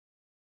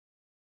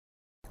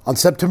On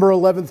September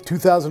 11th,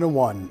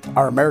 2001,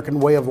 our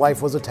American way of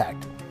life was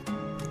attacked.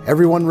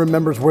 Everyone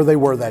remembers where they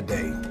were that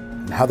day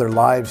and how their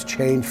lives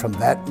changed from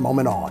that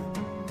moment on.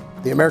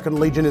 The American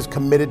Legion is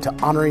committed to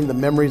honoring the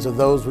memories of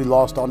those we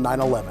lost on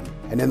 9/11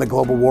 and in the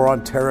global war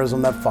on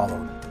terrorism that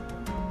followed.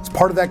 As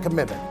part of that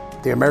commitment,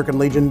 the American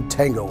Legion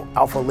Tango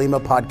Alpha Lima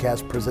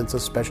podcast presents a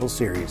special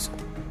series,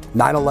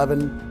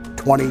 9/11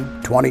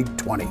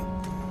 2020.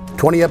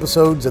 20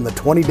 episodes in the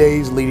 20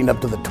 days leading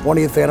up to the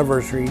 20th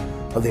anniversary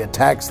of the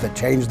attacks that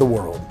changed the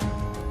world.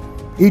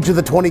 Each of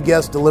the 20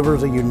 guests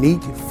delivers a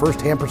unique,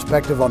 first-hand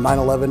perspective on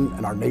 9/11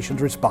 and our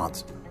nation's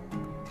response.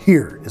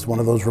 Here is one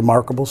of those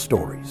remarkable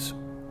stories.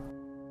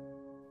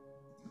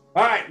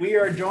 All right, we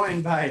are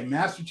joined by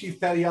Master Chief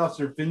Petty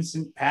Officer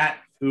Vincent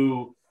Patton,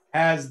 who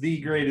has the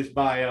greatest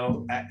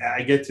bio.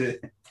 I get to,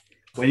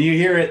 when you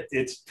hear it,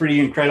 it's pretty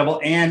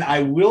incredible. And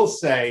I will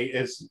say,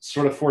 as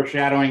sort of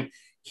foreshadowing,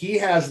 he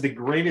has the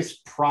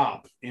greatest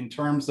prop in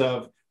terms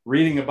of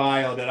reading a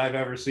bio that I've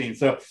ever seen.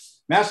 So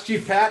Master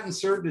Chief Patton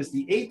served as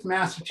the 8th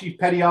Master Chief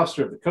Petty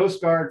Officer of the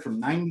Coast Guard from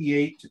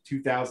 98 to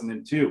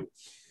 2002.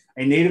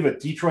 A native of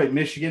Detroit,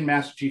 Michigan,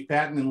 Master Chief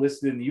Patton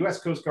enlisted in the U.S.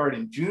 Coast Guard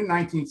in June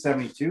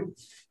 1972.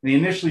 And he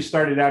initially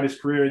started out his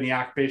career in the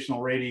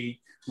occupational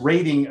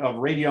rating of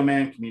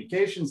radioman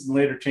communications and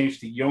later changed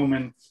to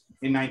yeoman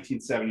in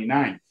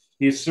 1979.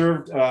 He has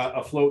served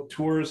afloat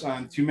tours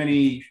on too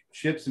many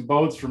ships and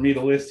boats for me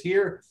to list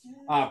here.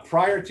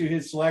 Prior to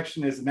his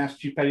selection as the Master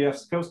Chief Petty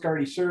Officer of the Coast Guard,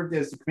 he served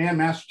as the Command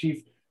Master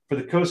Chief for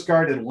the Coast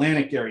Guard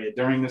Atlantic area.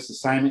 During this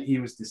assignment, he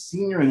was the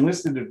senior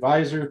enlisted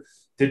advisor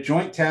to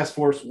Joint Task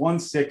Force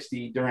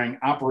 160 during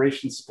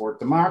Operation Support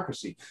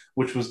Democracy,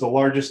 which was the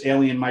largest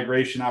alien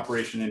migration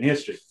operation in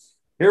history.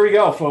 Here we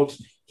go, folks.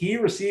 He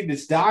received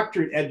his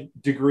doctorate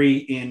degree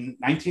in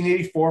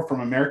 1984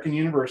 from American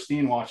University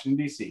in Washington,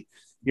 D.C.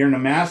 He earned a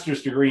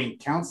master's degree in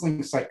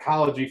counseling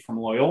psychology from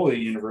Loyola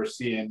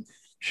University in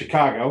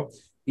Chicago.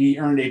 He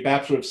earned a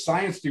Bachelor of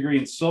Science degree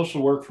in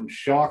social work from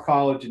Shaw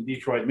College in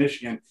Detroit,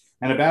 Michigan,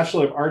 and a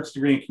Bachelor of Arts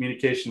degree in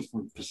communications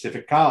from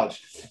Pacific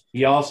College.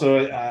 He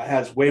also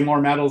has way more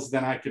medals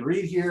than I can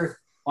read here.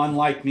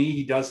 Unlike me,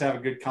 he does have a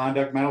good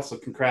conduct medal, so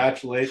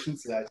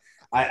congratulations.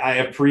 I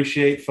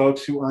appreciate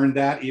folks who earned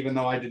that, even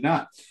though I did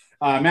not.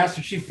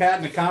 Master Chief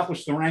Patton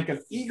accomplished the rank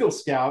of Eagle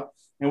Scout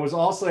and was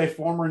also a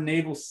former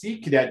Naval Sea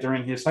Cadet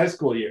during his high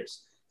school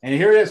years. And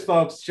here it is,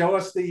 folks. Show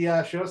us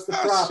the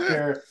prop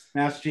there,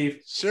 Master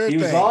Chief. Sure. He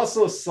was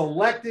also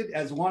selected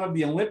as one of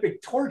the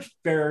Olympic torch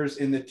bearers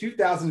in the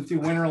 2002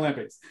 Winter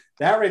Olympics.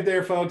 That right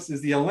there, folks,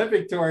 is the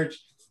Olympic torch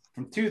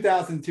from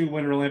 2002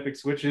 Winter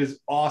Olympics, which is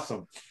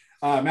awesome.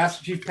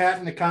 Master Chief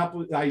Patton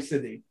accomplished, I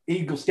said the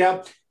Eagle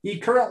Scout. He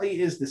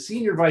currently is the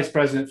Senior Vice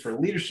President for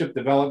Leadership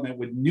Development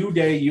with New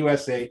Day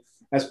USA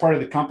as part of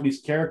the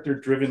company's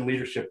character-driven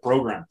leadership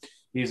program.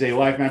 He's a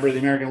life member of the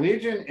American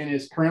Legion and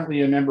is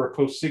currently a member of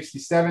Post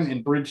 67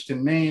 in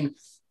Bridgeton, Maine,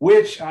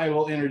 which I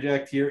will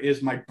interject here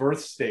is my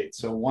birth state.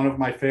 So one of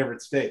my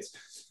favorite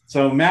states.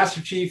 So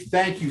Master Chief,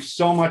 thank you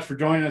so much for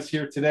joining us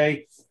here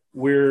today.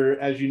 We're,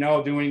 as you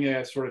know, doing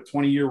a sort of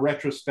 20-year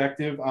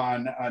retrospective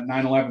on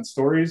 9/11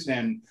 stories.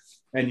 And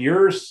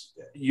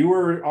you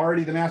were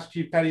already the Master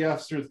Chief Petty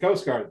Officer of the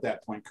Coast Guard at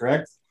that point,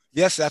 correct?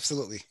 Yes,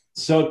 absolutely.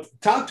 So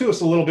talk to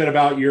us a little bit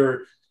about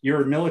your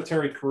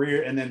military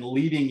career and then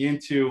leading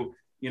into,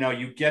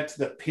 you get to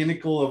the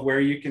pinnacle of where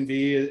you can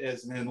be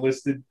as an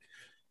enlisted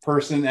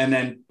person, and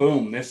then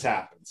boom, this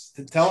happens.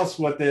 Tell us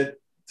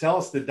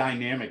the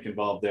dynamic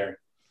involved there.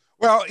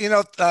 Well,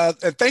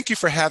 thank you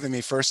for having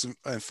me first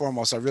and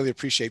foremost. I really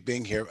appreciate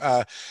being here.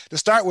 To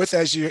start with,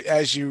 as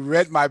you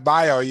read my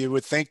bio, you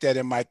would think that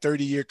in my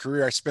 30-year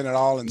career, I spent it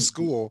all in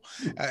school.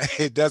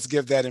 It does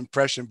give that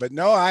impression, but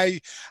no, I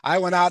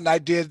went out and I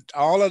did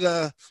all of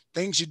the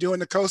things you do in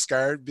the Coast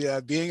Guard,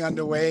 being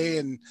underway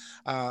and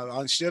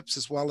on ships,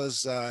 as well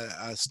as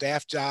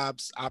staff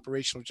jobs,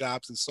 operational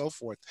jobs, and so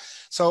forth.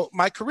 So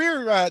my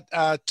career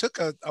took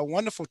a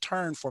wonderful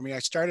turn for me. I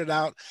started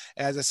out,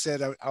 as I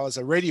said, I was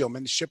a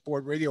radioman,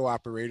 shipboard radio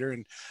operator,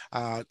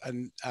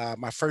 and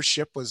my first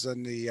ship was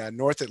in the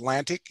North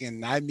Atlantic,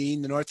 and I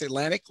mean the North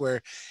Atlantic,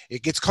 where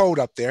it gets cold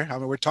up there. I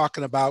mean, we're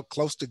talking about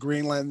close to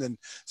Greenland and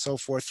so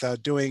forth,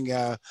 doing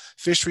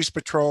fisheries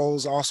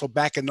patrols. Also,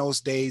 back in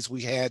those days,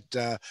 we had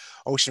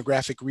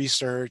oceanographic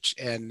research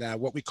and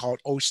what we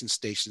called ocean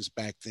stations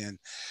back then.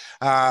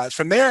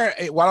 From there,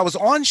 while I was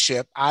on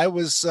ship, I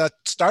was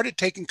started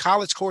taking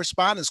college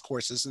correspondence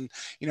courses, and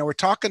we're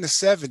talking the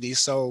 70s,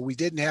 so we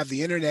didn't have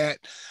the internet,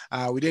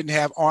 we didn't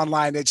have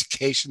online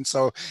education,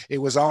 so it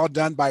was all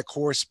done by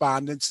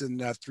correspondence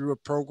and through a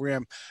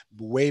program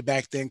way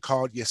back then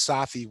called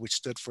YASAFI, which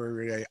stood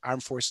for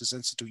Armed Forces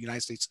Institute,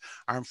 United States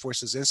Armed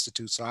Forces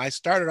Institute. So I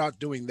started out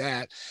doing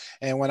that,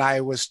 and when I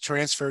was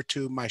transferred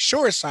to my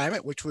shore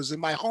assignment, which which was in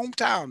my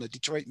hometown of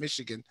Detroit,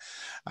 Michigan,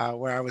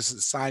 where I was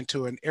assigned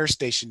to an air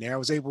station there. I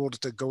was able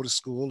to go to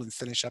school and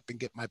finish up and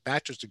get my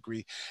bachelor's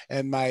degree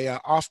and my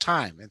off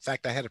time. In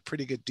fact, I had a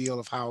pretty good deal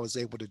of how I was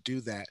able to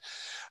do that.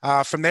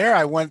 From there,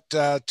 I went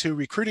to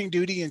recruiting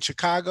duty in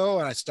Chicago,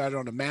 and I started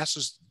on a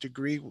master's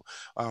degree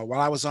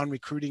while I was on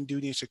recruiting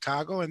duty in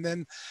Chicago. And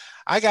then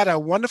I got a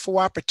wonderful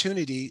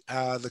opportunity.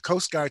 The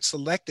Coast Guard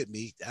selected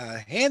me,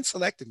 hand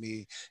selected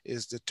me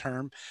is the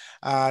term,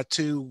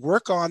 to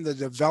work on the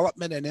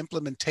development and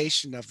implementation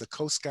of the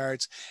Coast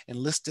Guard's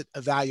enlisted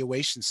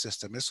evaluation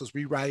system. This was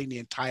rewriting the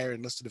entire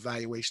enlisted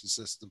evaluation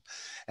system.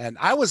 And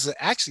I was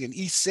actually an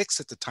E6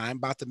 at the time,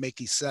 about to make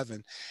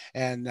E7.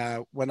 And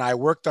when I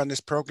worked on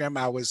this program,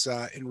 I was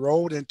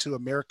enrolled into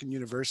American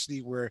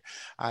University, where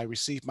I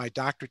received my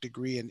doctorate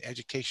degree in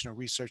educational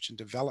research and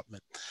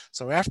development.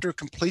 So after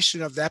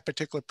completion of that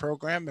particular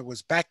program, it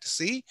was back to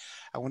sea.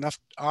 I went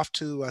off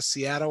to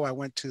Seattle. I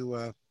went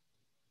to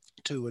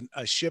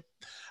a ship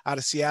out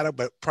of Seattle,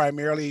 but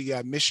primarily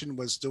mission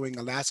was doing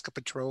Alaska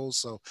patrols.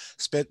 So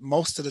spent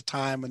most of the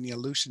time on the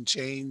Aleutian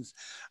chains,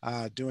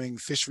 doing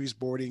fisheries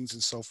boardings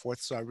and so forth.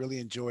 So I really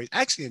enjoyed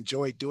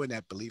doing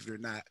that, believe it or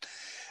not.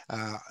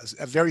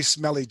 A very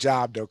smelly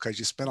job though, because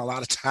you spend a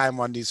lot of time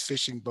on these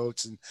fishing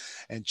boats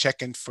and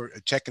checking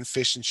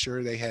fish,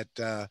 ensure they had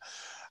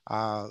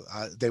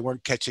they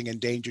weren't catching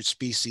endangered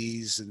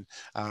species and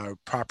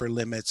proper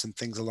limits and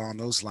things along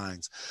those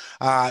lines.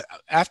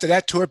 After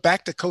that tour,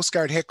 back to Coast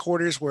Guard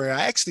headquarters, where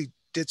I actually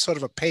did sort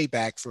of a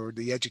payback for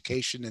the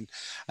education,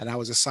 and I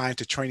was assigned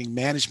to training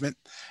management,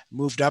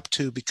 moved up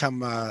to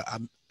become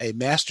a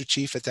master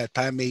chief at that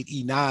time, made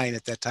E9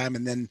 at that time.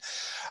 And then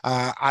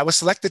I was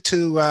selected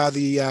to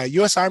the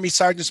U.S. Army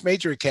Sergeant's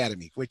Major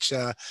Academy, which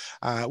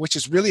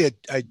is really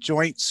a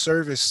joint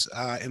service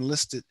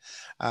enlisted,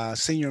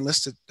 senior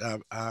enlisted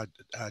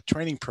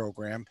training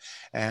program.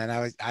 And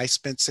I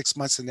spent 6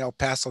 months in El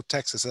Paso,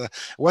 Texas. It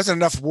wasn't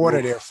enough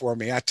water there for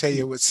me. I tell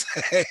you,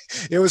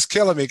 it was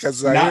killing me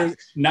because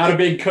not a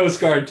big Coast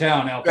Guard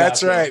town, El Paso.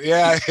 That's right.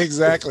 Yeah,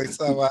 exactly.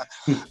 So,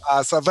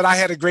 but I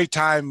had a great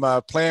time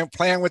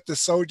playing with the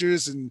soldiers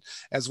and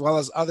as well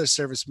as other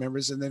service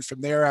members. And then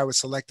from there, I was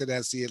selected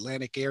as the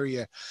Atlantic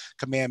Area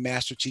Command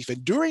Master Chief.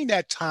 And during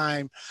that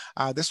time,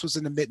 this was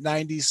in the mid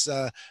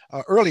 90s,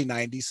 early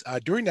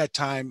 90s. During that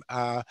time,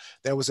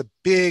 there was a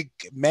big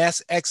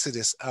mass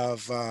exodus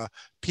of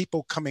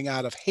people coming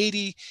out of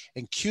Haiti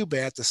and Cuba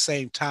at the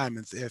same time.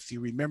 And if you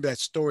remember that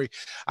story,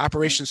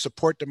 Operation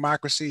Support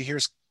Democracy,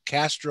 here's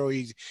Castro.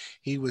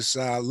 He was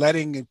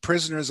letting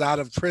prisoners out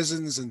of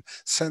prisons and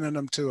sending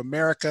them to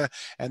America.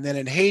 And then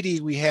in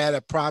Haiti, we had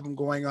a problem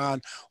going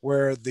on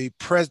where the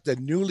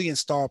newly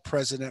installed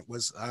president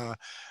was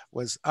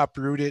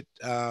uprooted,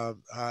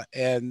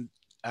 and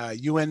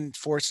UN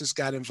forces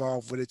got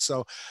involved with it.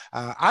 So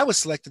I was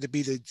selected to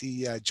be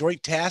the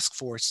Joint Task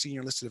Force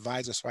Senior Enlisted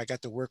Advisor. So I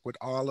got to work with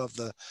all of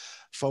the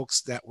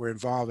folks that were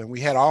involved. And we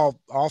had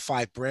all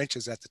 5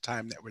 branches at the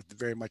time that were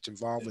very much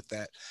involved with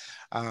that.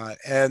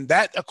 And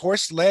that, of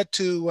course, led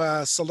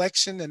to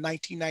selection in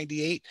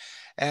 1998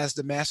 as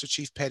the Master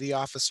Chief Petty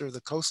Officer of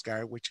the Coast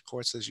Guard, which, of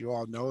course, as you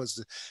all know,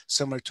 is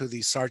similar to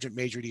the Sergeant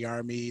Major of the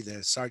Army,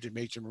 the Sergeant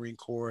Major Marine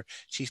Corps,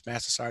 Chief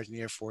Master Sergeant of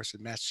the Air Force,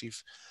 and Master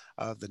Chief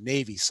of the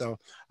Navy. So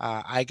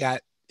I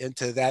got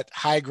into that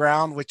high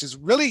ground, which is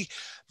really,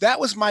 that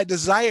was my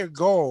desired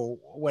goal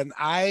when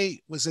I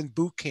was in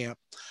boot camp.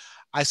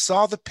 I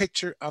saw the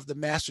picture of the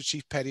Master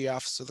Chief Petty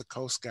Officer of the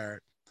Coast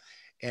Guard,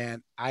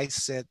 and I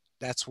said,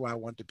 that's where I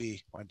want to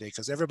be one day.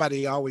 Because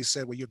everybody always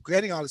said, well, you're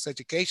getting all this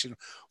education,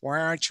 why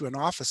aren't you an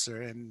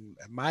officer? And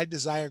my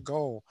desired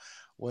goal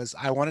was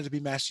I wanted to be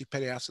Master Chief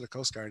Petty Officer of the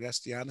Coast Guard. That's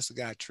the honest to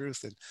God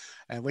truth.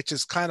 And which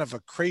is kind of a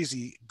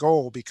crazy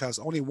goal because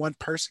only one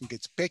person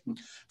gets picked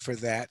for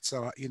that.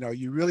 So,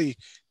 you really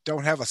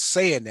don't have a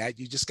say in that.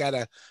 You just got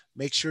to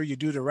make sure you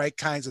do the right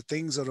kinds of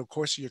things over the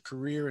course of your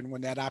career. And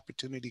when that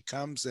opportunity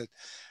comes, that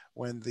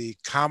when the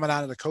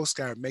Commandant of the Coast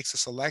Guard makes a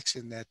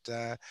selection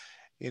that,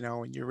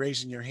 when you're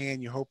raising your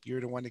hand, you hope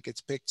you're the one that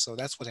gets picked. So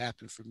that's what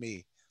happened for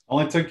me.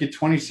 Only took you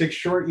 26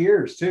 short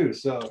years too.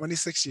 So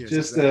 26 years.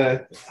 Just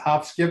exactly. A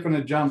hop, skip, and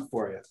a jump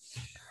for you.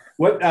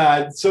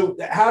 So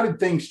how did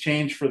things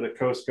change for the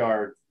Coast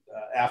Guard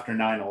after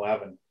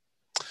 9/11?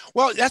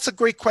 Well, that's a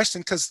great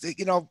question because,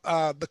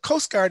 the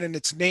Coast Guard in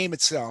its name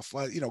itself,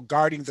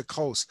 guarding the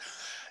coast,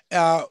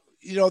 and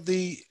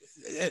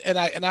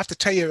I have to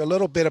tell you a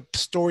little bit of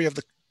story of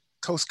the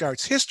Coast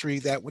Guard's history,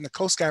 that when the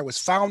Coast Guard was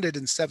founded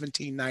in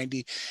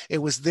 1790, it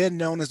was then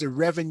known as the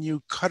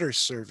Revenue Cutter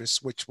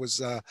Service, which was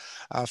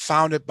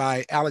founded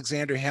by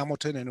Alexander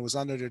Hamilton, and it was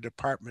under the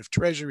Department of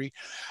Treasury.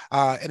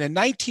 And in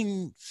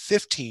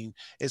 1915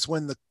 is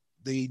when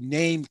the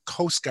name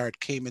Coast Guard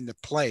came into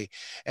play,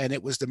 and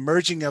it was the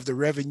merging of the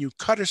Revenue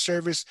Cutter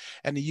Service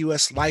and the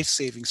U.S. Life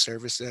Saving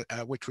Service,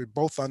 which were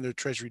both under the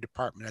Treasury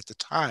Department at the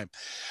time.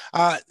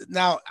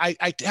 Now, I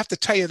have to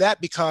tell you that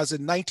because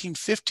in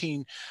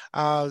 1915,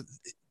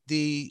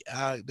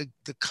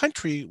 the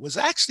country was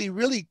actually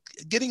really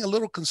getting a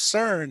little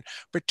concerned,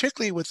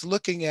 particularly with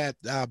looking at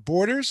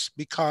borders,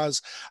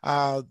 because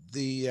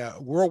the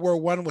World War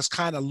I was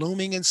kind of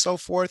looming and so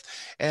forth.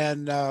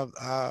 And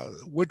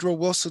Woodrow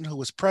Wilson, who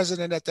was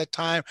president at that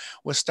time,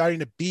 was starting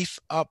to beef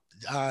up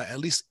at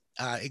least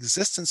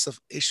existence of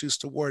issues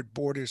toward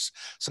borders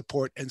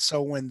support. And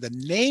so when the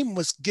name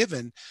was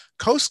given,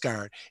 Coast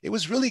Guard, it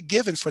was really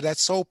given for that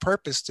sole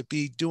purpose, to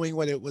be doing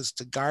what it was,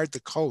 to guard the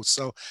coast.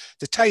 So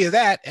to tell you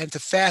that, and to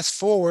fast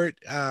forward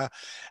on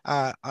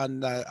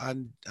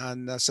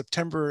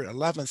September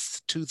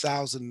 11th,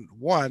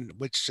 2001,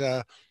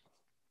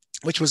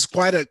 which was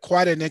quite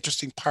an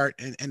interesting part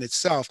in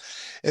itself,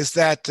 is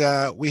that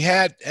we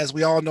had, as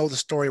we all know the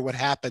story, what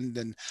happened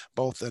in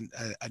both in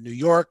New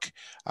York,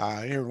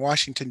 here in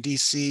Washington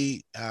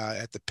D.C.,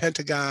 at the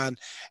Pentagon,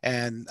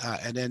 and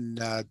in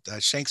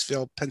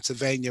Shanksville,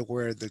 Pennsylvania,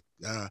 where the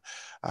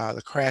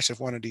crash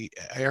of one of the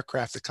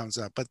aircraft that comes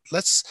up. But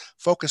let's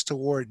focus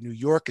toward New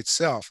York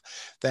itself.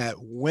 That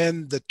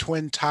when the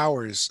Twin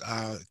Towers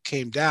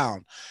came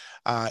down,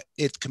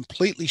 it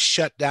completely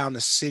shut down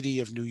the city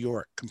of New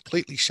York,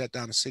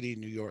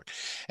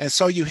 And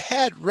so you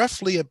had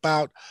roughly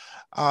about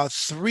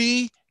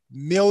 3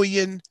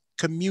 million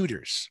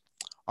commuters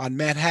on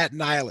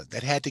Manhattan Island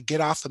that had to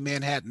get off of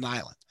Manhattan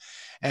Island.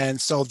 And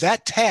so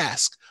that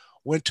task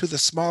went to the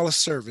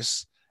smallest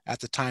service at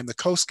the time, the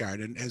Coast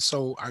Guard. And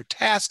so our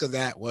task of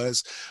that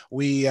was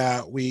we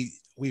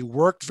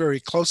worked very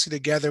closely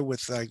together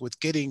with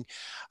getting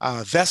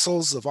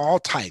vessels of all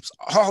types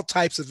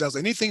of vessels,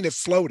 anything that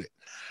floated,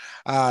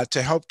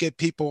 to help get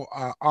people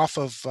off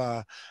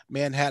of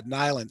Manhattan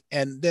Island.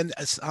 And then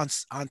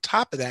on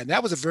top of that, and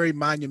that was a very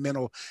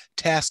monumental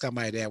task, I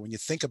might add, when you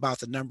think about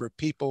the number of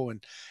people,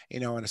 and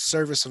in a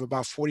service of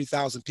about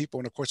 40,000 people.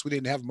 And of course, we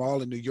didn't have them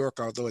all in New York,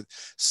 although it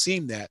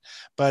seemed that.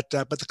 But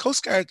the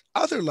Coast Guard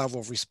other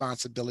level of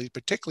responsibility,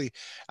 particularly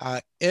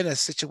in a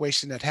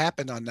situation that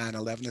happened on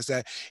 9/11, is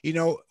that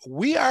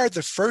we are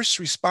the first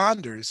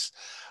responders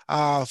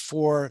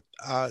for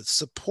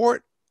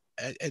support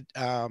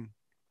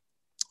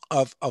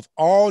of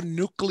all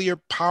nuclear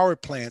power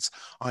plants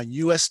on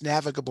U.S.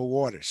 navigable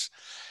waters.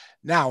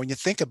 Now, when you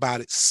think about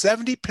it,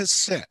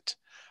 70%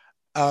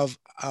 of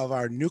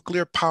our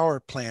nuclear power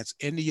plants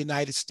in the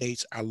United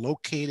States are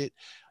located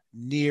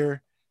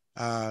near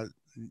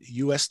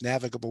U.S.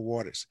 navigable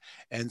waters.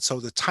 And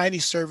so the tiny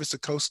service, the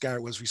Coast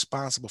Guard, was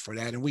responsible for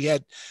that. And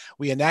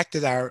we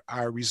enacted our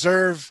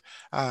reserve,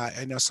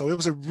 so it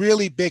was a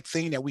really big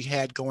thing that we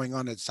had going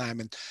on at the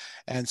time.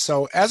 And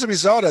so as a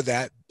result of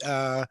that,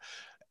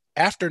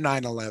 after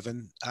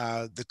 9/11,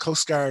 the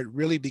Coast Guard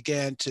really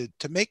began to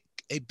make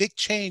a big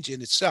change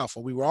in itself.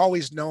 We were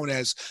always known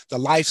as the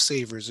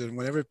lifesavers, and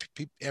whenever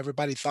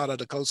everybody thought of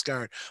the Coast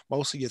Guard,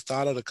 mostly you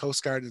thought of the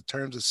Coast Guard in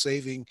terms of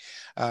saving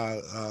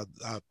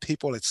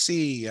people at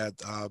sea,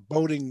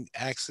 boating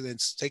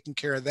accidents, taking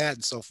care of that,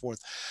 and so forth.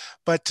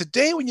 But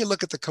today, when you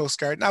look at the Coast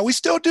Guard, now we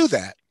still do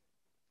that,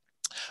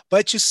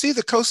 but you see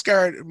the Coast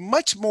Guard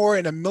much more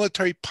in a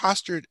military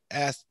postured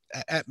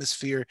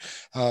atmosphere.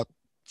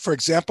 For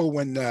example,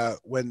 when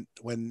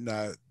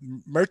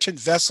merchant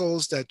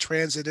vessels that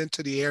transit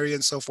into the area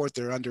and so forth,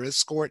 they're under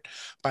escort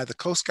by the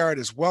Coast Guard,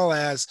 as well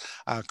as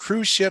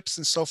cruise ships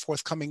and so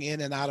forth coming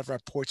in and out of our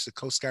ports. The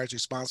Coast Guard is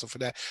responsible for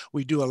that.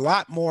 We do a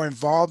lot more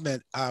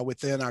involvement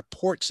within our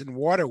ports and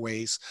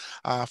waterways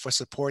for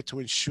support to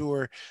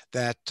ensure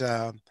that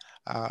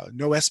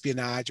no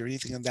espionage or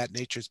anything of that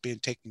nature is being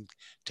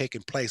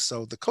taken place.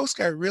 So the Coast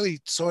Guard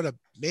really sort of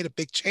made a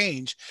big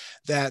change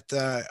that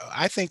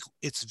I think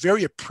it's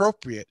very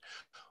appropriate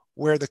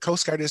where the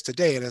Coast Guard is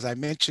today. And as I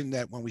mentioned,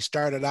 that when we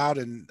started out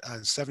in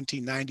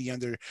 1790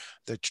 under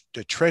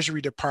the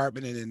Treasury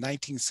Department, and in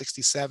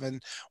 1967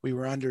 we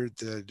were under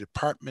the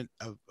Department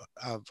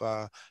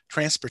of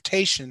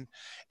Transportation,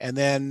 and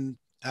then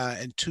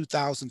in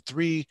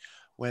 2003,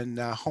 when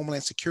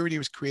Homeland Security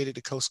was created,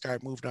 the Coast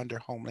Guard moved under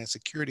Homeland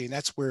Security, and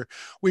that's where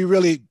we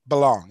really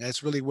belong.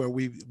 That's really where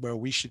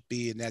we should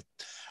be, and that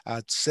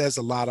says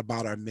a lot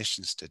about our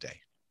missions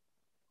today.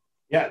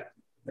 Yeah,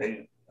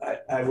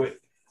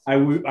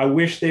 I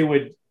wish they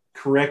would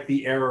correct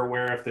the error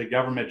where if the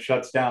government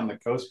shuts down, the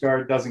Coast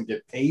Guard doesn't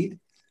get paid.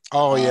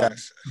 Oh,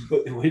 yes.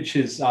 Which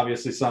is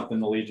obviously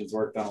something the Legion's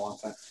worked on a long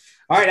time.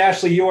 All right,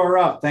 Ashley, you are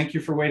up. Thank you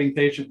for waiting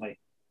patiently.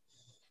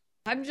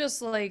 I'm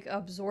just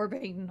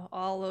absorbing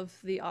all of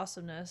the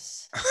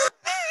awesomeness.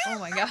 Oh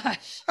my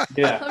gosh.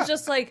 Yeah. I'm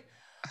just man,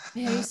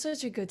 he's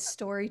such a good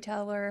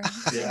storyteller.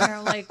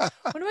 Yeah. I'm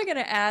what am I going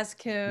to ask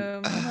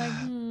him?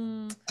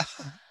 I'm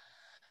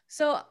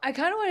So I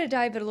kind of want to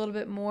dive in a little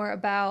bit more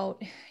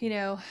about,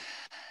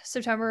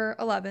 September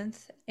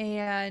 11th.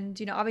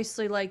 And,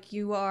 obviously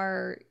you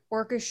are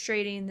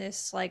orchestrating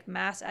this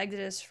mass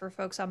exodus for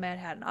folks on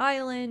Manhattan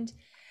Island.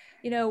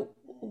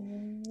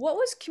 What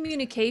was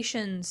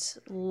communications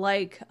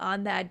like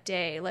on that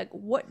day?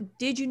 What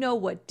did you know?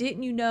 What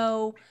didn't you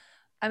know?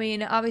 I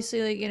mean,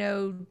 obviously,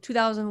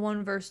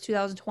 2001 versus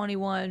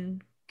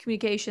 2021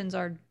 communications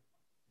are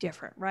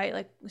different, right?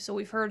 Like, so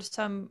we've heard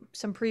some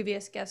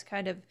previous guests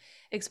kind of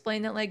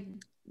explain that, like,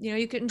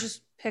 you couldn't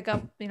just pick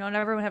up, not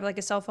everyone had like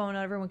a cell phone,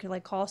 not everyone could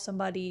like call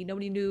somebody,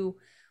 nobody knew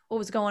what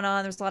was going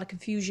on, there's a lot of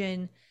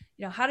confusion.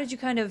 How did you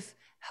kind of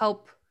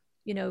help,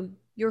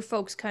 your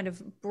folks kind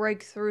of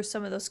break through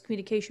some of those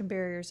communication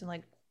barriers, and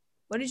like,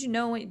 what did you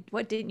know,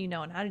 what didn't you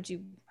know, and how did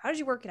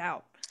you work it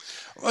out?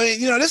 Well,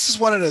 this is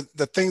one of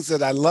the things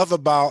that I love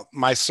about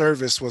my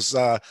service was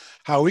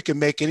how we can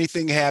make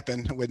anything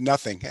happen with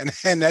nothing.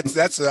 And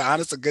that's the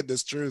honest to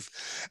goodness truth.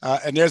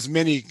 And there's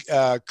many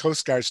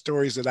Coast Guard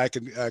stories that I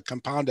can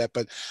compound that.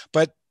 But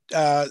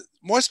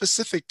more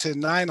specific to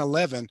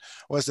 9/11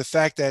 was the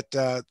fact that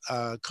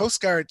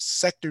Coast Guard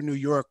Sector New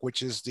York,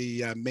 which is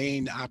the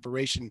main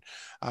operation,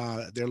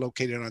 they're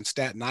located on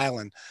Staten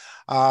Island.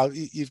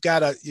 You've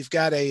got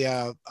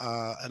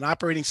an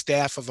operating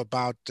staff of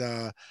about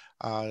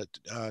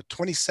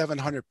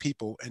 2,700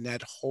 people in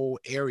that whole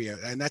area,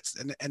 and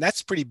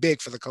that's pretty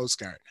big for the Coast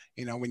Guard.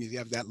 When you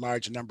have that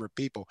large number of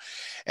people,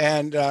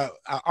 and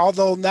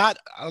although not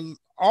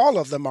all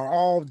of them are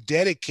all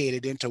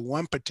dedicated into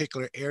one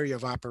particular area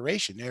of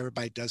operation,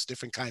 everybody does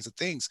different kinds of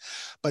things.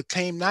 But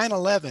came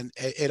 9/11,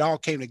 it all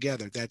came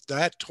together.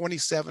 That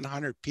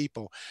 2,700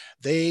 people,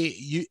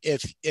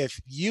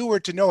 if you were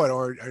to know it,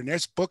 or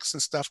there's books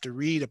and stuff to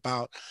read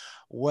about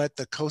what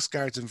the Coast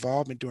Guard's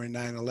involvement during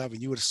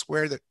 9/11, you would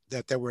swear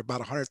that there were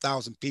about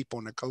 100,000 people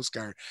in the Coast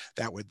Guard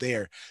that were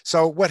there.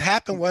 So what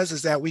happened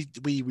is that we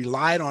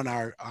relied on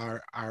our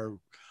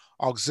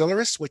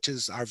auxiliaries, which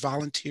is our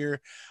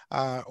volunteer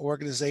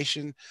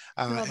organization,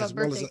 as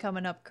well as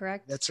coming up,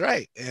 correct? That's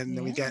right. And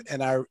then we got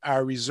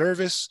our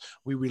reservists.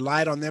 We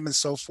relied on them and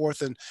so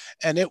forth. And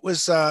it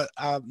was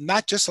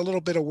not just a little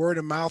bit of word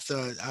of mouth.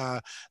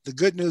 The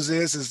good news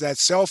is that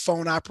cell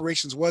phone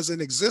operations was in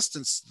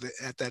existence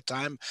at that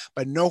time,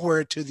 but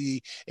nowhere to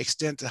the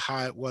extent to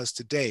how it was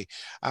today.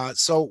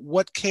 So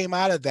what came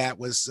out of that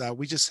was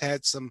we just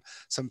had some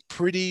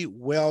pretty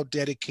well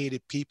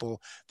dedicated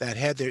people that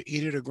had their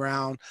ear to the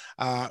ground,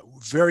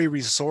 very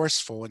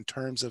resourceful in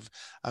terms of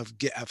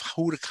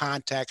who to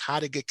contact, how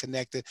to get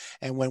connected.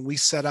 And when we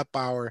set up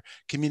our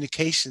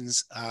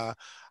communications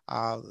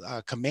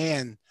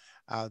command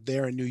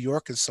there in New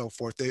York and so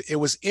forth, it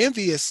was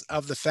envious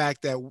of the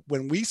fact that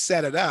when we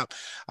set it up,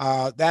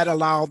 that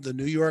allowed the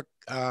New York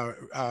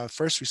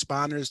first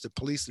responders, the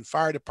police and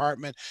fire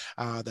department,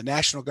 the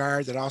National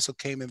Guard that also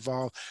came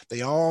involved.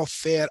 They all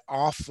fed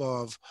off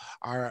of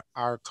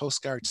our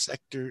Coast Guard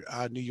Sector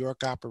New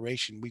York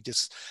operation.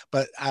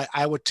 But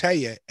I would tell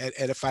you, and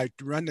if I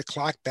run the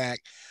clock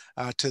back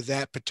to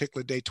that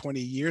particular day 20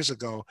 years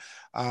ago,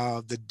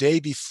 the day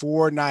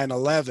before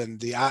 9/11,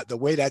 the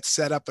way that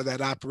set up of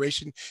that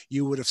operation,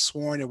 you would have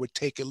sworn it would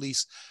take at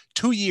least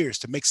 2 years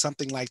to make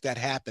something like that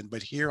happen.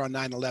 But here on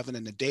 9/11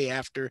 and the day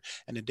after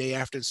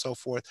and so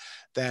forth,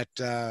 that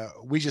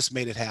we just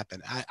made it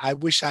happen. I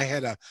wish I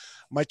had a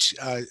much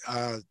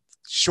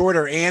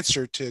shorter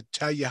answer to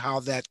tell you how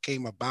that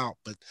came about,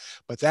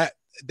 but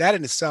that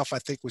in itself, I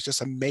think, was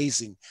just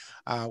amazing.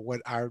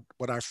 What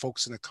our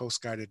folks in the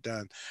Coast Guard had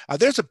done.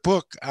 There's a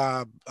book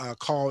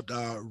called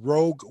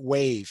Rogue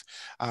Wave,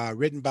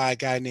 written by a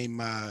guy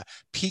named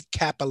Pete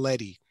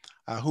Capoletti,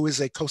 who is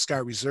a Coast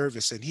Guard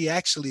reservist, and he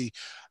actually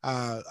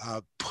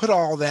put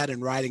all that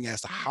in writing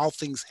as to how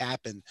things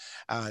happened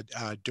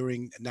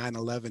during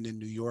 9/11 in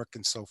New York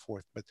and so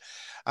forth. But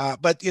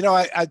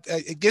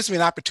it gives me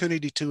an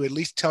opportunity to at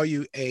least tell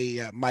you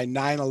my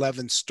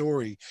 9/11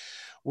 story,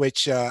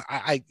 which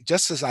I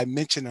just as I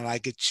mentioned it, I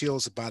get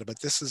chills about it.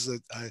 But this is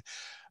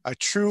a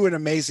true and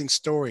amazing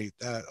story.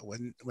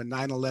 When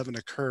 9/11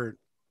 occurred,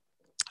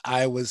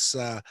 I was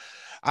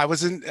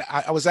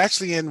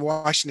actually in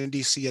Washington,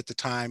 D.C. at the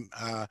time.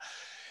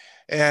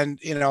 And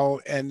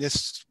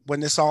when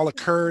this all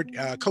occurred,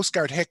 Coast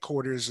Guard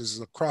headquarters is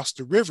across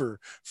the river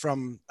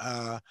from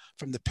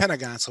the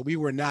Pentagon. So we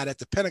were not at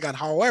the Pentagon.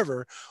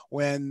 However,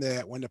 when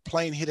the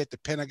plane hit at the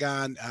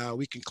Pentagon,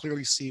 we can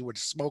clearly see where the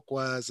smoke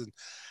was and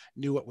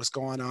knew what was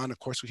going on. Of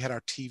course, we had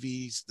our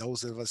TVs.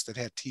 Those of us that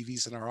had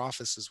TVs in our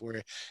offices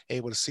were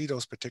able to see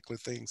those particular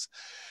things.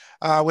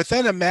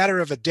 Within a matter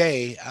of a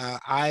day,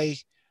 I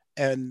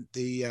and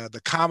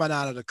the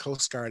Commandant of the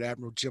Coast Guard,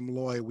 Admiral Jim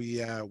Loy,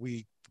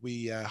 we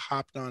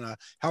hopped on a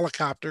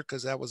helicopter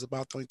because that was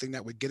about the only thing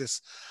that would get us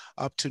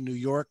up to New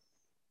York,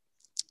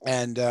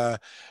 and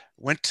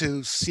went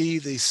to see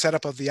the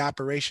setup of the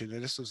operation.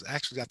 And this was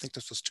actually, I think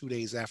this was 2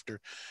 days after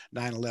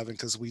 9/11,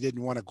 because we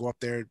didn't want to go up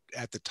there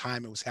at the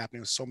time it was happening.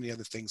 There was so many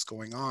other things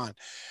going on.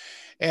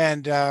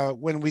 And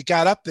when we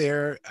got up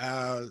there,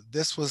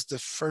 this was the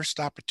first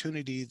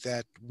opportunity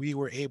that we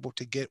were able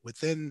to get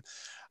within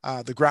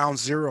the ground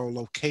zero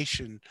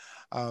location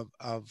of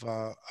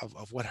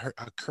what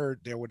occurred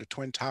there with the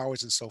Twin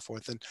Towers and so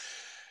forth. And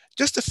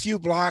just a few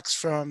blocks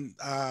from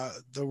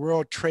the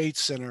World Trade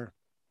Center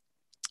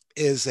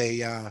is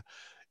a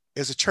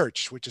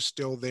church, which is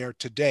still there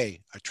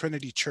today, a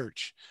Trinity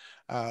Church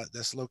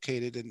that's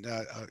located in,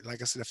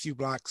 like I said, a few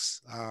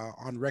blocks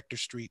on Rector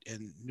Street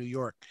in New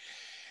York.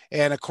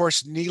 And of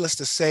course, needless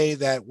to say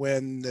that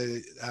when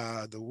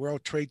the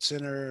World Trade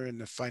Center and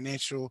the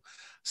financial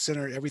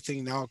center,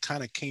 everything now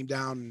kind of came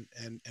down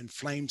and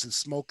flames and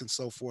smoke and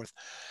so forth,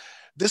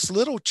 this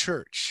little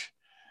church,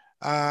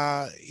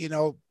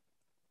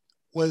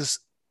 was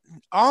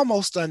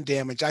almost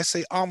undamaged. I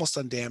say almost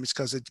undamaged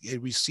because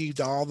it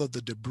received all of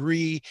the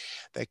debris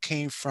that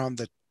came from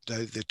the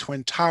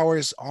Twin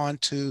Towers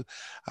onto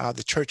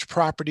the church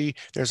property.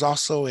 There's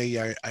also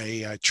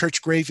a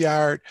church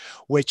graveyard,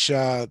 which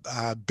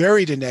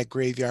buried in that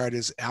graveyard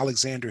is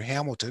Alexander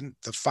Hamilton,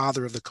 the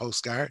father of the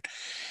Coast Guard.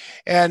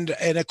 And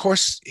of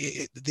course,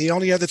 the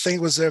only other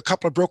thing was a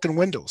couple of broken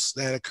windows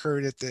that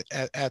occurred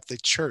at the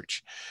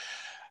church.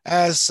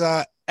 As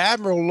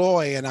Admiral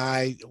Loy and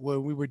I,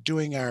 when we were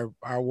doing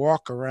our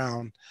walk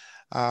around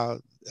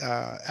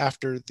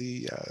after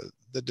the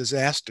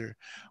disaster,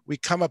 we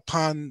come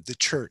upon the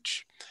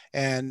church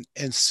and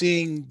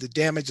seeing the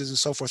damages and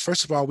so forth.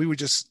 First of all, we were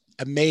just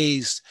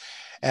amazed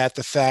at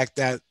the fact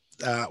that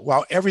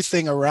while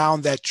everything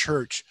around that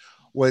church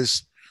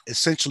was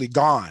essentially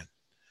gone,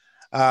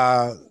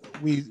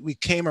 we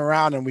came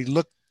around and we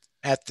looked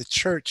at the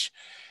church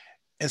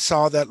and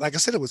saw that, like I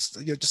said, it was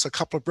just a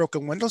couple of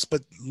broken windows,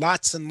 but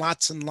lots and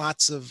lots and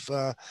lots of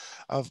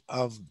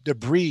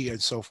debris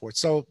and so forth.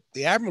 So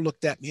the Admiral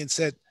looked at me and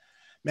said,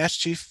 "Master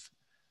Chief,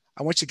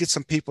 I want you to get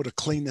some people to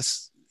clean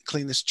this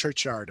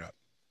churchyard up."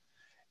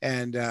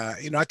 And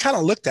I kind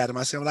of looked at him.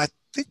 I said, "Well, I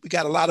think we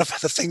got a lot of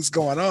other things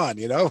going on,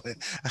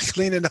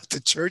 cleaning up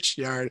the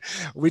churchyard.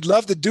 We'd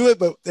love to do it,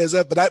 but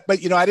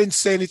I didn't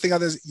say anything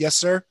other than, 'Yes,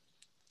 sir,'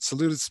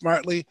 saluted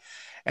smartly."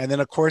 And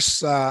then, of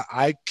course,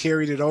 I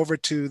carried it over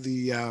to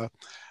the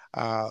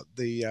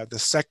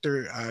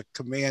sector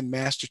command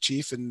master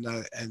chief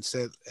and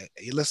said,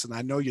 "Hey, listen,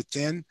 I know you're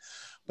thin,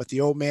 but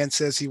the old man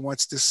says he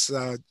wants this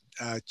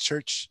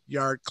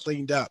churchyard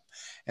cleaned up."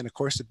 And of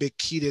course, the big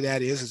key to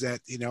that is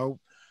that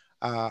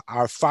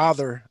our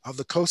father of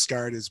the Coast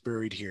Guard is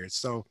buried here.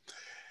 So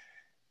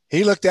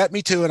he looked at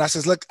me too, and I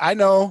says, "Look, I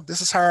know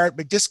this is hard,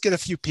 but just get a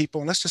few people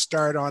and let's just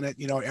start on it.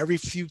 Every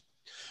few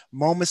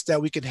moments that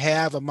we could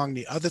have among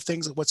the other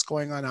things of what's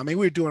going on." I mean,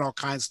 we were doing all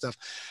kinds of stuff,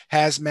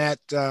 hazmat,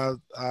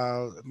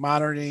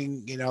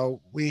 monitoring,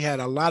 we had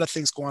a lot of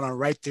things going on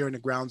right there in the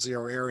ground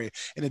zero area.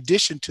 In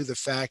addition to the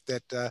fact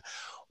that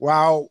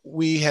while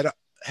we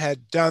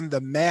had done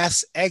the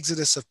mass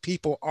exodus of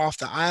people off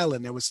the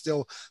island, there was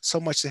still so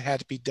much that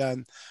had to be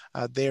done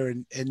there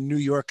in New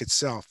York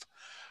itself.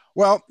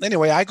 Well,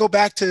 anyway, I go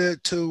back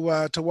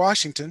to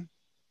Washington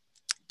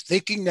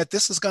thinking that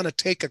this is going to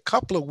take a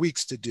couple of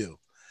weeks to do.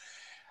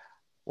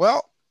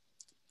 Well,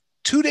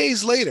 2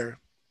 days later,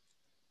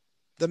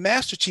 the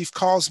Master Chief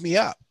calls me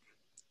up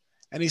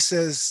and he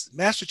says,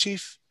 "Master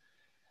Chief,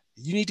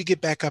 you need to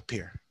get back up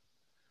here."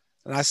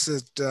 And I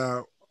said,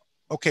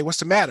 "Okay, what's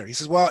the matter?" He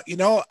says, "Well,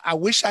 I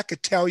wish I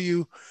could tell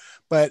you,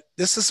 but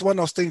this is one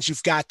of those things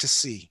you've got to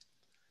see."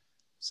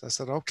 So I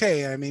said,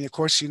 "Okay." I mean, of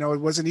course, it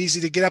wasn't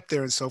easy to get up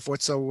there and so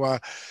forth. So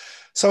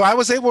I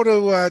was able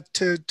to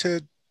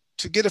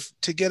get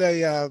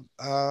a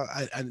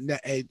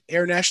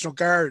Air National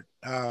Guard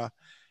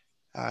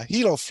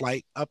helo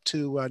flight up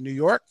to New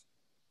York,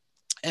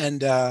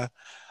 and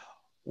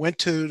went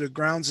to the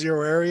ground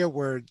zero area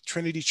where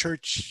Trinity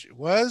Church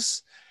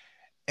was.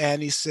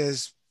 And he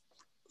says,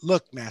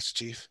 "Look, Master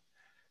Chief."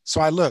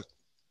 So I looked.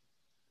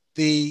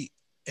 The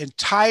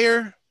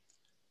entire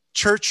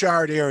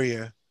churchyard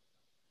area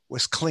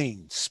was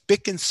clean,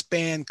 spick and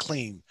span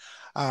clean.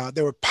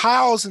 There were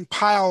piles and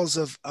piles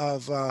of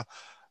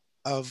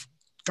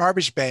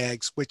garbage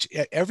bags, which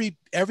every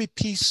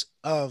piece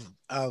of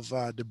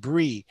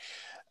debris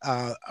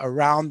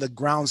around the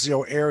ground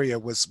zero area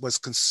was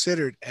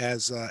considered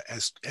as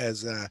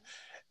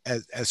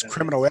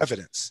criminal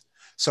evidence.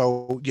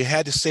 So you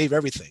had to save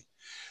everything.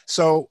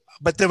 So,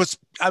 but it was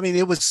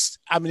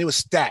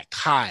stacked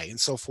high and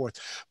so forth.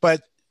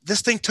 But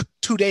this thing took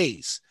 2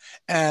 days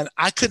and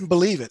I couldn't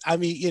believe it. I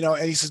mean,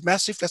 and he says,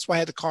 "Master Chief, that's why I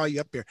had to call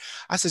you up here."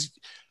 I says,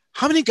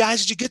 "How many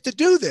guys did you get to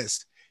do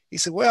this?" He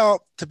said,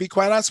 "Well, to be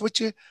quite honest with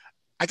you,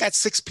 I got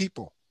 6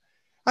 people."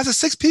 I said,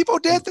 6 people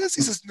did this?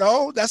 He says,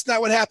 "No, that's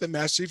not what happened,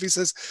 Master Chief." He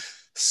says,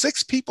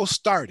 6 people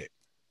started.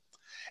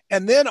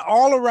 And then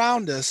all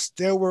around us,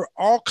 there were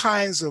all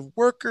kinds of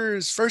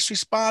workers, first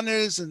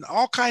responders, and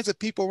all kinds of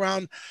people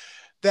around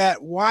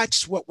that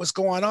watched what was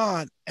going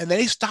on. And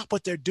they stopped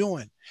what they're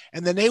doing.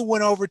 And then they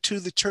went over to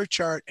the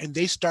churchyard and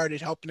they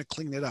started helping to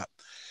clean it up.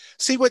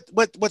 See, what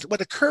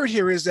occurred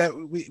here is that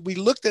we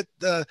looked at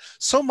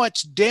so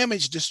much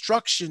damage,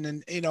 destruction,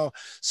 and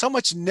so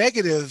much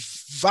negative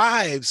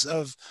vibes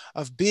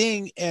of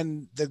being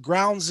in the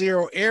ground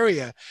zero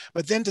area,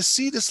 but then to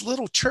see this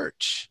little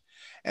church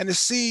and to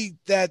see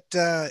that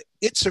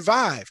it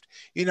survived.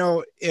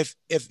 If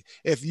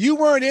you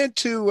weren't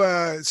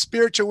into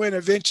spiritual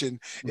intervention,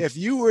 if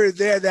you were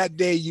there that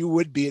day, you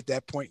would be at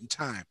that point in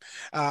time,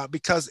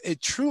 because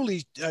it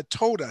truly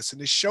told us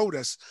and it showed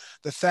us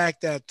the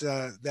fact that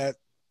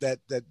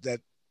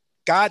that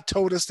God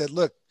told us that,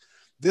 look,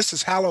 this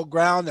is hallowed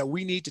ground that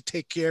we need to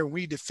take care of,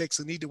 we need to fix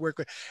and need to work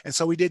with. And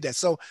so we did that.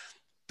 So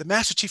the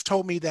Master Chief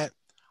told me that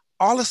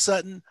all of a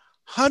sudden,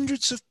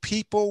 hundreds of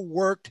people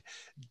worked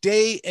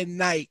day and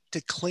night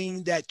to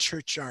clean that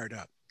churchyard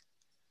up.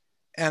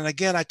 And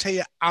again, I tell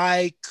you,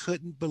 I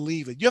couldn't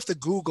believe it. You have to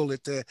Google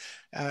it.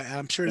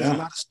 I'm sure there's a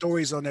lot of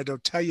stories on there that'll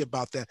tell you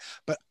about that,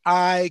 but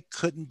I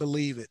couldn't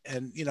believe it.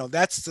 And,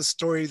 that's the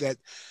story that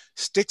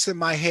sticks in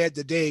my head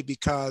today,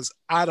 because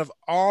out of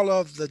all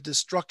of the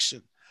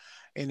destruction,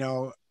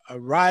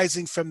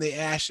 rising from the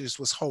ashes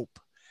was hope.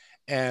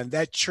 And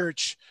that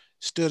church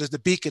stood as the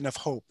beacon of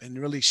hope and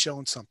really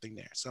shown something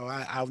there. So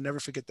I'll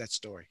never forget that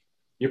story.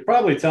 You're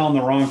probably telling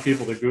the wrong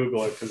people to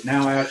Google it, because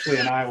now Ashley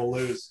and I will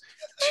lose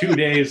 2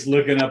 days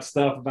looking up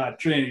stuff about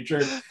Trinity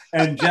Church,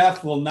 and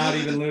Jeff will not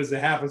even lose a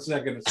half a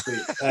second of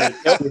sleep.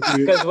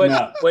 Because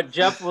what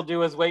Jeff will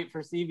do is wait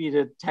for CV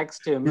to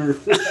text him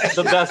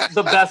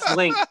the best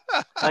link.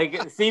 Like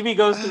CV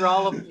goes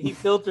through he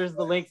filters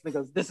the links and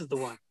goes, "This is the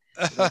one."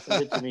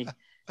 Send it to me.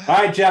 All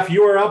right, Jeff,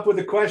 you are up with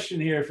a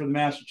question here for the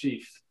Master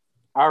Chief.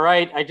 All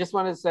right, I just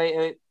want to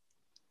say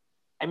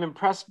I'm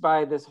impressed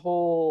by this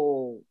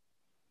whole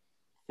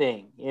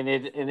thing, and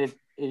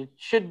it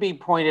should be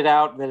pointed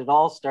out that it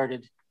all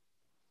started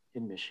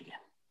in Michigan.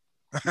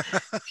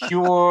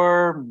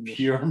 Pure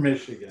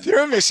Michigan.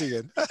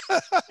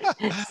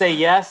 Say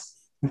yes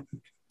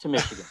to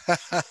Michigan.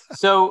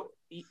 So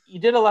you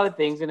did a lot of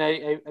things, and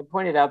I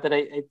pointed out that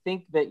I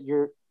think that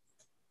your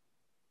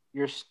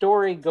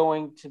story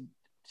going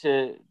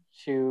to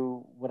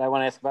what I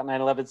want to ask about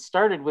 9/11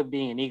 started with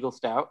being an Eagle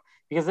Scout,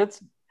 because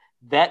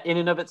that in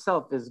and of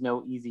itself is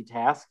no easy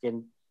task,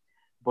 and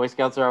Boy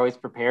Scouts are always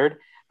prepared.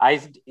 I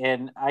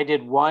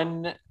did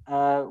one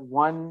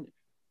month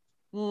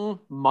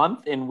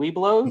in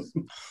Webelos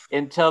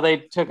until they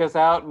took us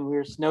out and we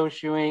were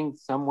snowshoeing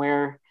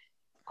somewhere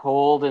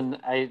cold,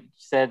 and I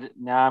said,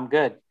 "No, I'm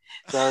good."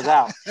 So I was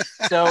out.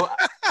 So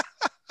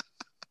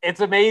it's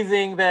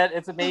amazing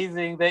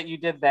that you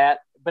did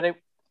that. But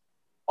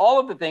all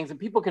of the things, and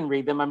people can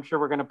read them. I'm sure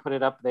we're going to put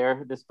it up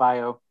there, this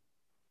bio.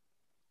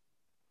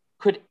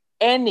 Could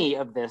any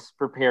of this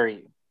prepare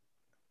you?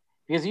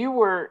 Because you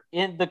were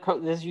in the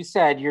coast, as you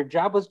said, your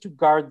job was to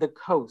guard the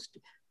coast,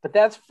 but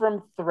that's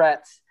from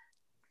threats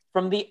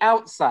from the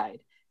outside.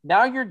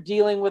 Now you're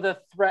dealing with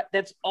a threat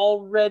that's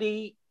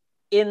already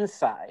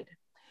inside.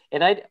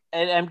 And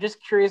I'm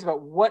just curious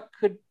about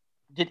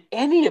did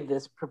any of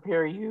this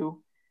prepare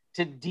you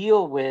to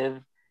deal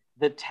with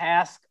the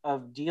task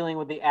of dealing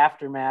with the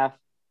aftermath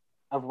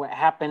of what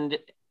happened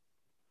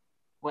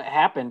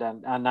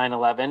on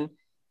 9/11,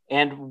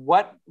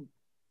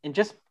 and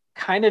just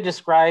kind of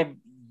describe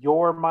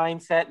your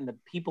mindset and the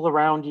people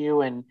around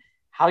you and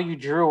how you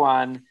drew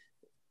on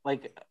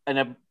like an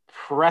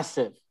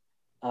impressive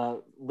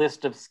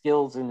list of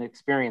skills and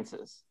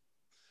experiences.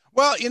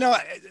 Well,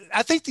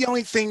 I think the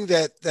only thing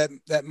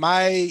that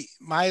my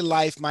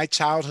life, my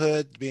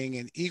childhood, being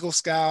an Eagle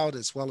Scout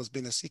as well as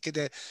being a Sea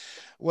Cadet,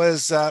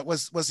 was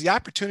the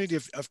opportunity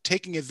of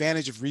taking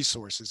advantage of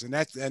resources,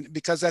 and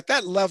because at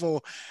that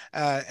level,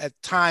 at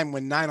time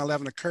when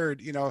 9/11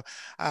 occurred,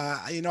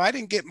 I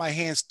didn't get my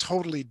hands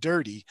totally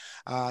dirty.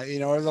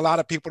 There's a lot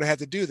of people that had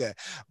to do that,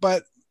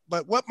 but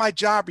what my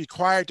job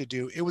required to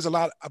do, it was a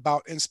lot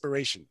about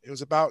inspiration. It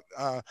was about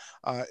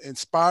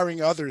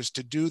inspiring others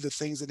to do the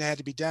things that had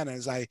to be done.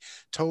 As I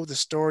told the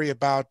story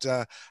about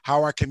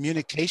how our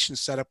communication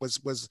setup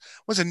was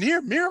a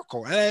near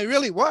miracle, and it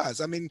really was.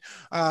 I mean,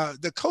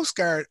 the Coast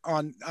Guard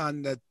on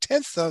the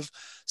 10th of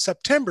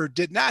September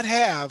did not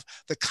have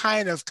the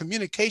kind of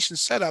communication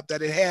setup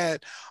that it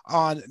had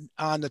on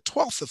the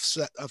 12th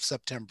of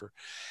September.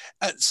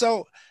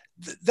 So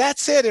that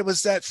said, it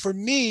was that for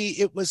me,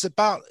 it was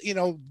about,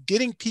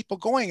 getting people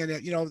going, and,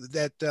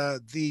 that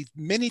the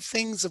many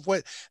things of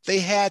what they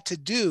had to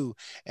do,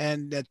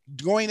 and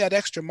going that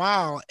extra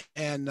mile.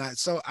 And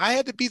so I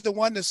had to be the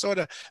one to sort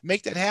of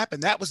make that happen.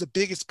 That was the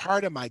biggest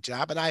part of my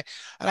job. And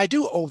I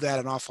do owe that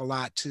an awful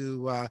lot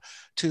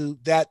to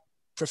that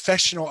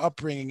professional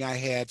upbringing I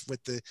had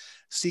with the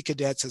Sea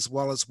Cadets as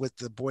well as with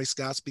the Boy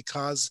Scouts,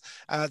 because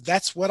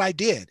that's what I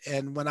did.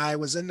 And when I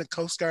was in the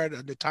Coast Guard,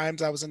 the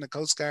times I was in the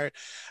Coast Guard,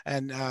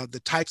 and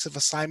the types of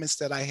assignments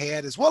that I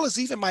had, as well as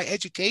even my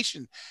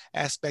education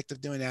aspect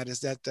of doing that, is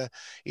that,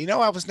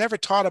 I was never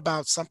taught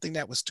about something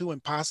that was too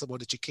impossible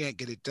that you can't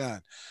get it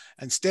done.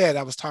 Instead,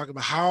 I was talking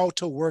about how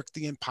to work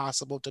the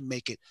impossible to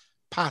make it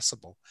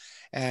possible.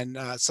 And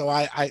so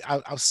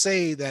I'll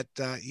say that,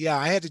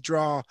 I had to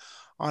draw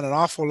on an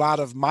awful lot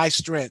of my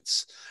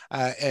strengths,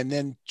 and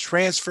then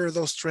transfer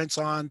those strengths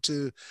on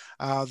to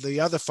the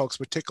other folks,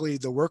 particularly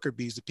the worker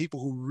bees, the people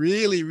who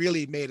really,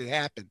 really made it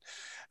happen,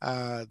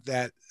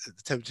 that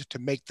to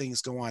make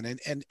things go on.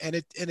 And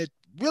it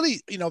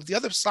really, the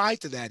other side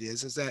to that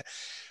is that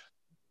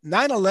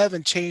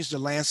 9/11 changed the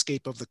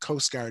landscape of the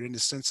Coast Guard in the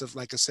sense of,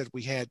 like I said,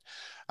 we had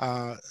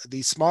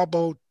the small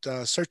boat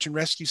search and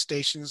rescue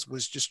stations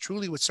was just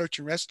truly with search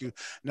and rescue.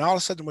 And all of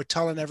a sudden we're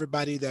telling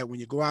everybody that when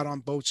you go out on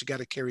boats, you got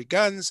to carry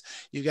guns.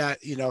 You got,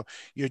 you're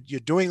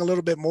doing a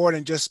little bit more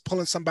than just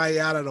pulling somebody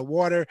out of the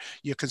water.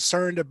 You're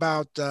concerned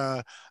about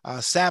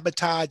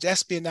sabotage,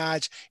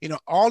 espionage,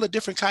 all the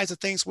different kinds of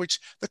things, which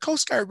the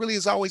Coast Guard really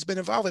has always been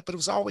involved with, but it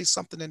was always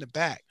something in the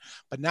back.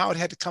 But now it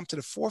had to come to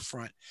the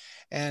forefront.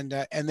 And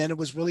then it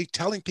was really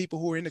telling people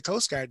who were in the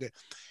Coast Guard that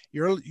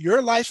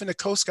your life in the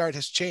Coast Guard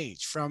has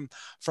changed from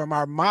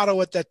our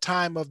motto at that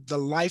time of the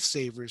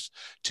lifesavers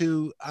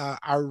to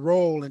our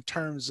role in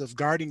terms of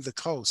guarding the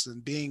coast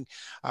and being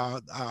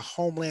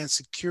homeland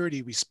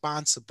security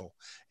responsible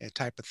and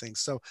type of thing.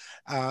 So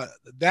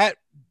that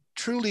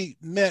truly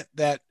meant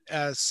that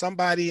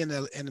somebody in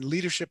a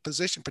leadership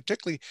position,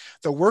 particularly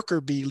the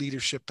worker bee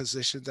leadership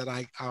position that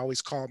I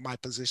always call my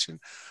position,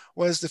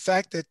 was the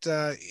fact that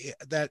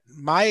that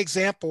my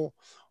example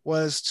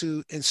was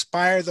to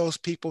inspire those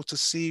people to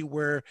see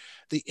where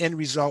the end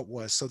result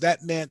was. So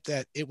that meant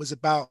that it was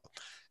about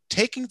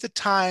taking the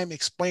time,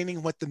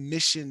 explaining what the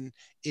mission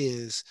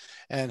is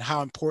and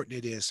how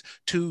important it is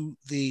to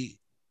the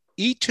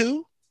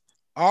E2,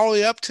 all the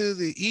way up to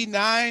the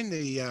E9,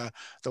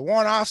 the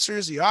warrant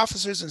officers, the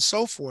officers, and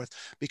so forth,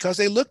 because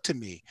they looked to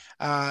me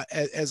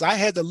as I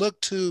had to look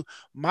to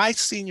my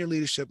senior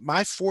leadership,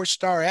 my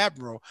 4-star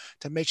admiral,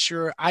 to make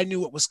sure I knew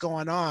what was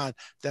going on,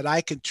 that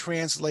I could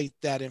translate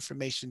that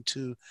information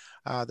to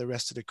the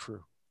rest of the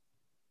crew.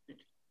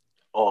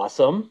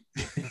 Awesome.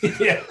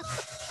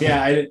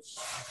 I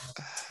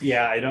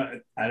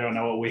don't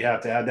know what we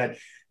have to add. That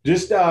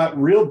just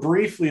real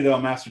briefly though,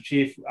 Master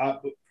Chief,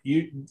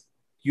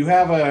 you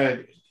have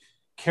a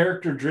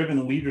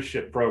character-driven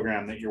leadership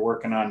program that you're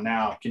working on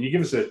now. Can you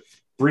give us a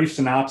brief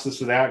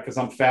synopsis of that? Because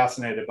I'm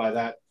fascinated by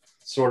that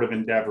sort of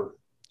endeavor.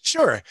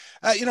 Sure.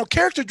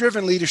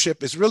 Character-driven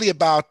leadership is really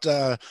about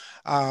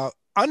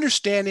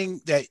understanding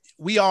that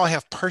we all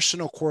have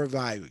personal core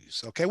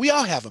values. Okay. We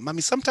all have them. I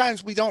mean,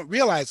 sometimes we don't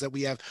realize that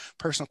we have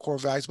personal core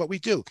values, but we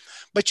do.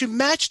 But you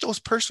match those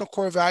personal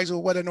core values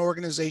with what an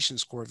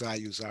organization's core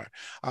values are.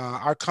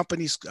 Our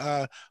company's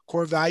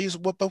core values,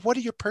 but what are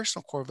your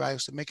personal core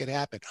values to make it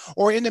happen?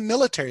 Or in the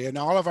military, in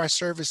all of our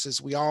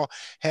services, we all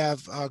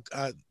have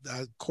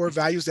core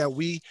values that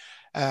we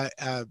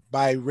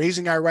by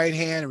raising our right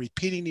hand and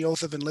repeating the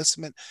oath of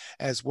enlistment,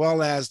 as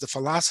well as the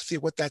philosophy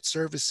of what that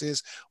service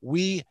is,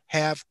 we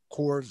have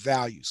core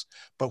values.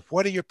 But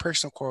what are your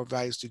personal core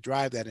values to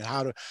drive that, and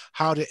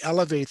how to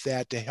elevate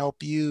that to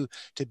help you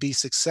to be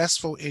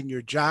successful in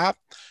your job,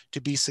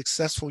 to be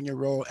successful in your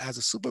role as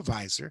a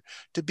supervisor,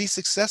 to be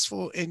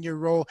successful in your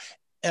role,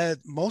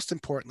 most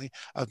importantly,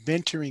 of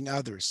mentoring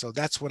others. So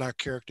that's what our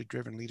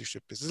character-driven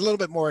leadership is. It's a little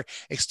bit more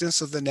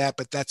extensive than that,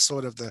 but that's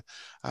sort of the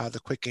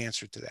quick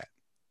answer to that.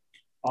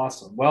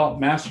 Awesome. Well,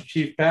 Master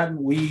Chief Patton,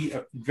 we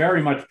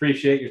very much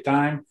appreciate your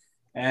time.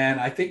 And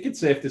I think it's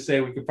safe to say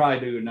we could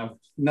probably do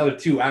another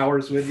 2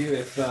 hours with you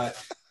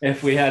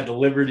if we had the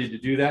liberty to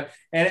do that.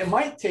 And it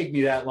might take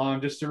me that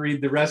long just to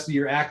read the rest of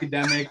your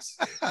academics,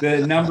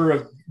 the number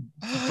of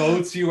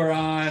boats you are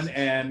on,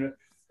 and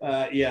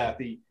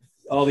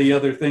all the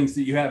other things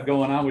that you have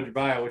going on with your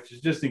bio, which is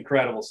just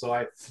incredible. So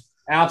I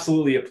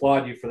absolutely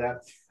applaud you for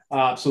that.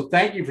 So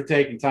thank you for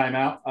taking time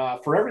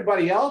out. For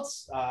everybody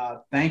else,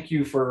 thank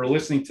you for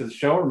listening to the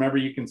show. Remember,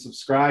 you can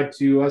subscribe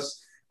to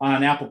us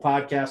on Apple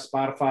Podcasts,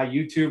 Spotify,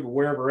 YouTube, or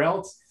wherever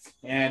else.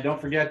 And don't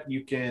forget,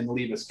 you can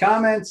leave us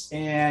comments,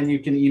 and you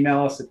can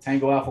email us at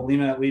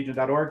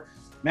tangoalphalima@legion.org.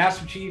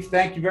 Master Chief,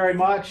 thank you very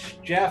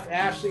much. Jeff,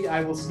 Ashley,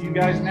 I will see you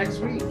guys next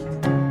week.